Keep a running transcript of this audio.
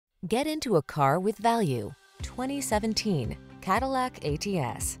Get into a car with value. 2017 Cadillac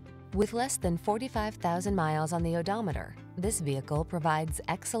ATS. With less than 45,000 miles on the odometer, this vehicle provides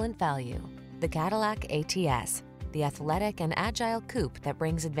excellent value. The Cadillac ATS, the athletic and agile coupe that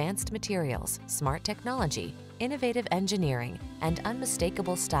brings advanced materials, smart technology, innovative engineering, and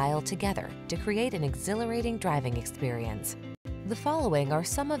unmistakable style together to create an exhilarating driving experience. The following are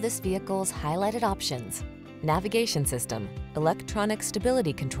some of this vehicle's highlighted options: navigation system, electronic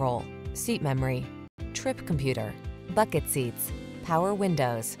stability control, seat memory, trip computer, bucket seats, power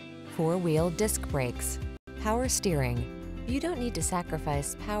windows, four-wheel disc brakes, power steering. You don't need to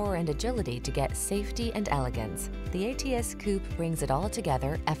sacrifice power and agility to get safety and elegance. The ATS Coupe brings it all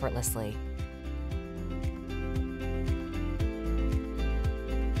together effortlessly.